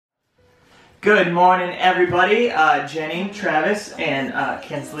Good morning, everybody. Jenny, Travis, and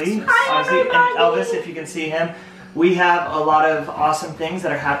Kinsley. Hi, obviously, everybody. and Elvis, if you can see him. We have a lot of awesome things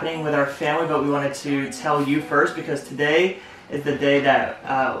that are happening with our family, but we wanted to tell you first because today is the day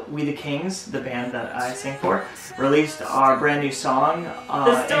that We the Kings, the band that I sing for, released our brand new song.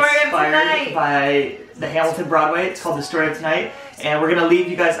 The Story of Tonight. By the Hamilton Broadway. It's called The Story of Tonight, and we're gonna leave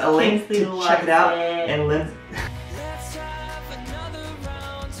you guys a link Kinsley to check it out. loves it. And Lynn.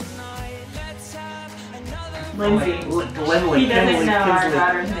 Lindsay. Lindley. He doesn't know our Kinsley.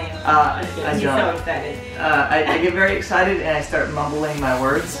 daughter's name. I He's don't. so excited. I get very excited and I start mumbling my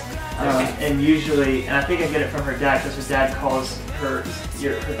words. Okay. And usually, and I think I get it from her dad because her dad calls her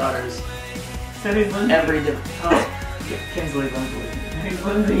daughters So who's Lindsay? every different. Oh, Kinsley, Lindley. Who's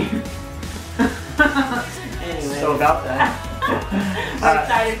Lindsay? Anyway. So about that. We're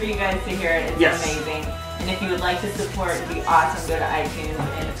excited for you guys to hear it. It's Yes. amazing. And if you would like to support, it'd be awesome. Go to iTunes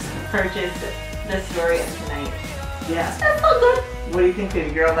and purchase The Story of Tonight. Yeah. That's so good. What do you think,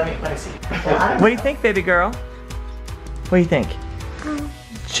 baby girl? Let me see. What do you think, baby girl? What do you think?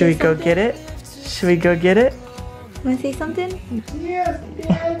 Should we go get it? Should we go get it? Want to say something? Yes,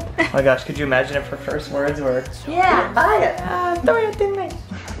 Dad. Oh my gosh, could you imagine if her first words were, Yeah. buy it. Story of Tonight.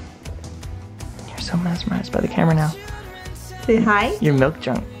 You're so mesmerized by the camera now. Say hi. You're milk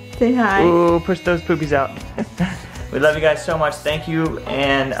junk. Say hi. Ooh, push those poopies out. We love you guys so much. Thank you.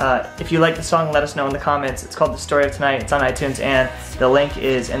 And if you like the song, let us know in the comments. It's called The Story of Tonight. It's on iTunes, and the link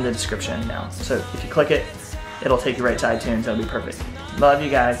is in the description now. So if you click it, it'll take you right to iTunes. That'll be perfect. Love you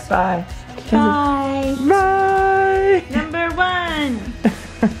guys. Bye. Bye. Bye. Number 1.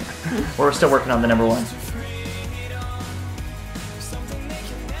 We're still working on the number 1.